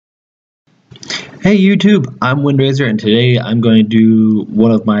Hey YouTube, I'm Windraiser, and today I'm going to do one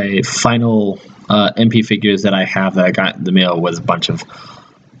of my final MP figures that I have that I got in the mail with a bunch of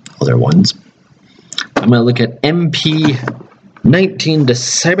other ones. I'm going to look at MP19, the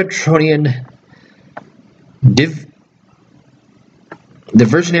Cybertronian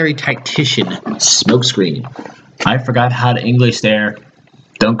Diversionary Tactician Smokescreen. I forgot how to English there.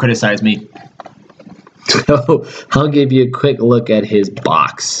 Don't criticize me. So I'll give you a quick look at his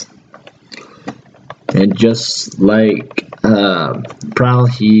box. And just like Prowl,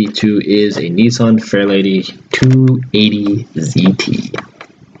 he too is a Nissan Fairlady 280 ZT.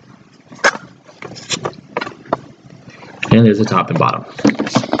 And there's the top and bottom.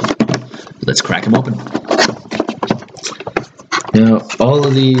 Let's crack them open. Now, all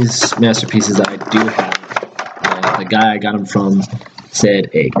of these masterpieces that I do have, the guy I got them from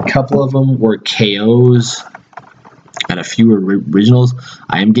said a couple of them were KOs and a few originals.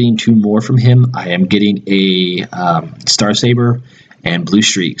 I am getting 2 more from him. I am getting a Star Saber and Blue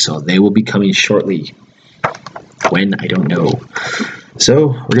Streak, so they will be coming shortly. When, I don't know. So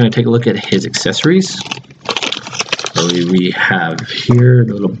we're going to take a look at his accessories. So we have here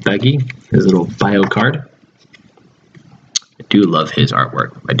the little baggie, his little bio card. I do love his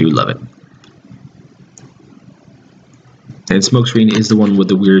artwork. I do love it. And Smokescreen is the one with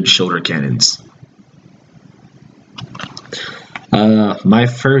the weird shoulder cannons. My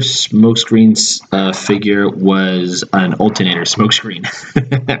first Smokescreen's figure was an alternator Smokescreen.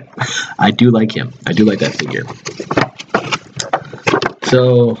 I do like him. I do like that figure.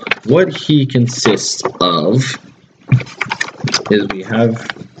 So what he consists of is we have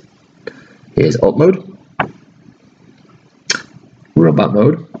his alt mode, robot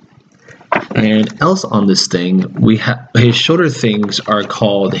mode, and else on this thing we have his shoulder things are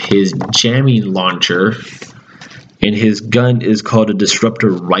called his jamming launcher. And his gun is called a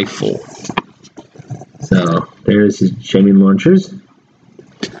disruptor rifle. So there's his jamming launchers.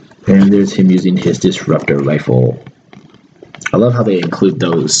 And there's him using his disruptor rifle. I love how they include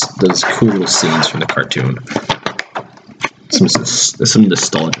those cool little scenes from the cartoon. Some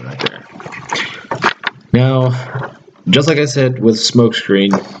nostalgia right there. Now, just like I said with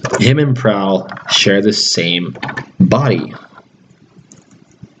Smokescreen, him and Prowl share the same body.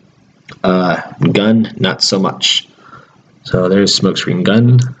 Gun, not so much. So there's Smokescreen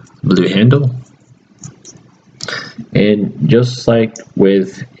gun, blue handle, and just like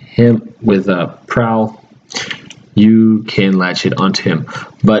with him, with Prowl, you can latch it onto him.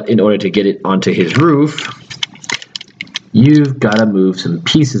 But in order to get it onto his roof, you've got to move some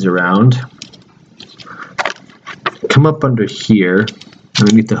pieces around. Come up under here,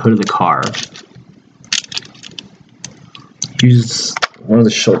 underneath the hood of the car. Use one of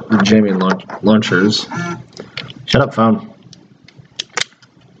the jamming launchers. Shut up, phone.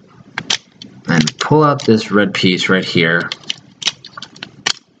 And pull out this red piece right here.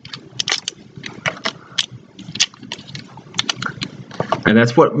 And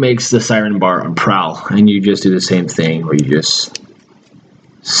that's what makes the siren bar on Prowl. And you just do the same thing where you just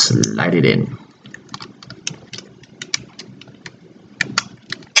slide it in.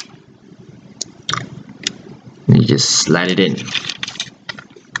 And you just slide it in.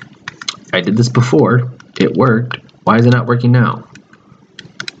 I did this before. It worked. Why is it not working now?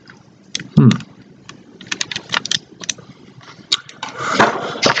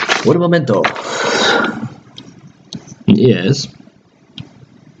 What a momento. Yes.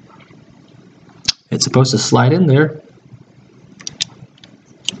 It's supposed to slide in there.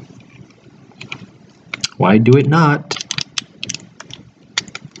 Why do it not?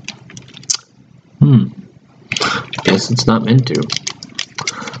 Guess it's not meant to.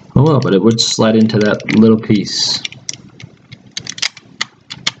 Oh well, but it would slide into that little piece.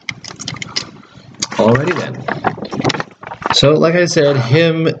 Alrighty then. So like I said,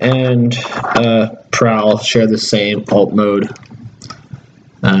 him and Prowl share the same alt mode.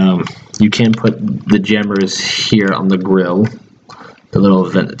 You can put the jammers here on the grill. The little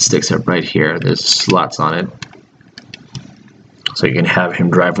vent that sticks up right here, there's slots on it. So you can have him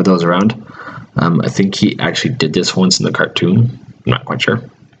drive with those around. I think he actually did this once in the cartoon. I'm not quite sure.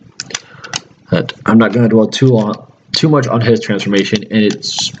 But I'm not going to dwell too much on his transformation, and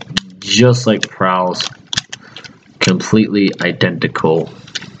it's just like Prowl's, completely identical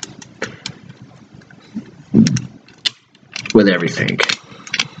with everything.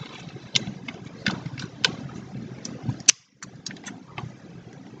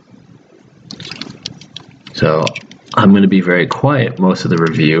 So I'm going to be very quiet most of the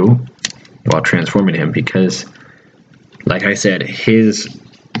review while transforming him because, like I said, his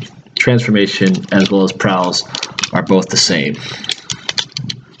transformation as well as Prowl's are both the same.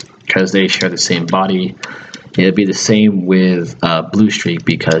 because they share the same body. It'd be the same with Blue Streak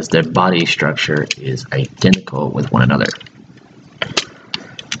because their body structure is identical with one another.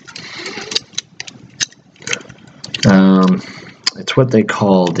 It's what they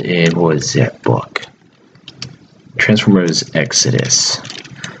called in, what was that book? Transformers Exodus.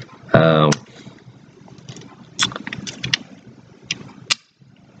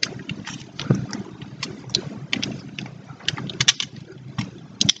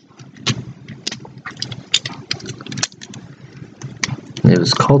 It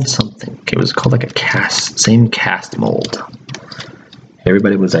was called something. It was called like a same cast mold.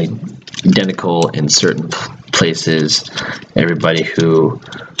 Everybody was identical in certain places. Everybody who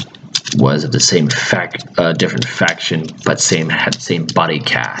was of the same different faction, but had the same body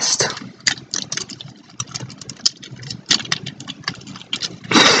cast.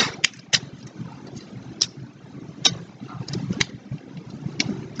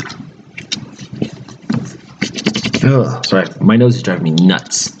 Oh, sorry, my nose is driving me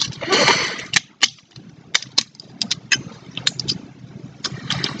nuts.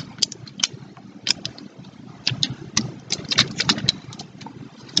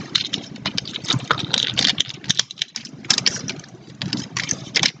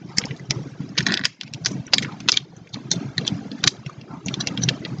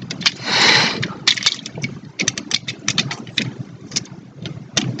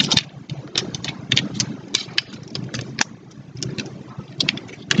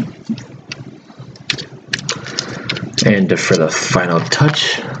 And for the final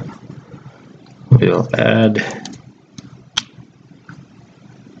touch, we'll add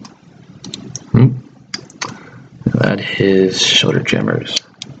his shoulder jammers.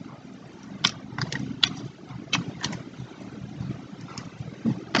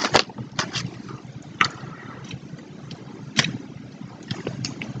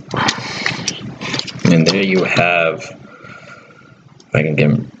 And there you have, if I can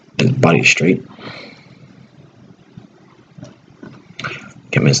get his body straight.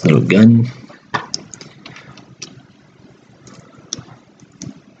 Get his little gun.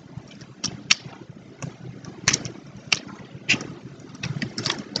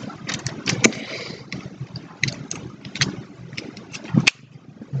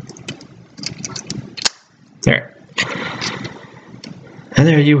 There. And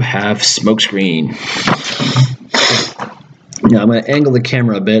there you have Smokescreen. Now I'm going to angle the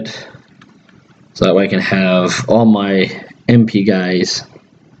camera a bit so that way I can have all my MP guys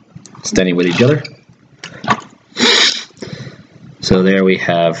standing with each other. So there we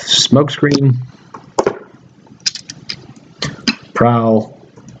have Smokescreen, Prowl,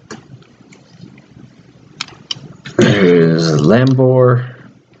 there's Lambor,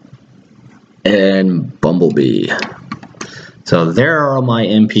 and Bumblebee. So there are all my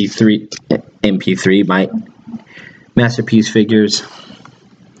MP3, my masterpiece figures.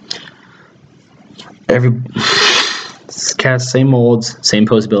 Cast same molds, same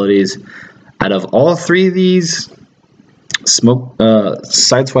pose abilities. Out of all three of these,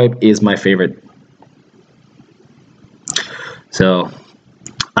 Sideswipe is my favorite. So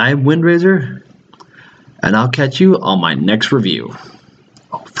I'm Windraiser, and I'll catch you on my next review.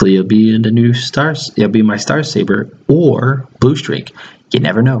 Hopefully it'll be in the new stars. It'll be my Star Saber or Blue Streak. You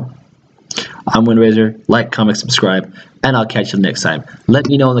never know. I'm Windraiser. Like, comment, subscribe, and I'll catch you next time. Let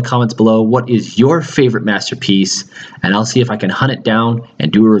me know in the comments below what is your favorite masterpiece, and I'll see if I can hunt it down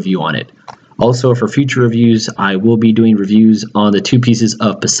and do a review on it. Also, for future reviews, I will be doing reviews on the 2 pieces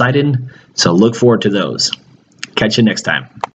of Poseidon, so look forward to those. Catch you next time.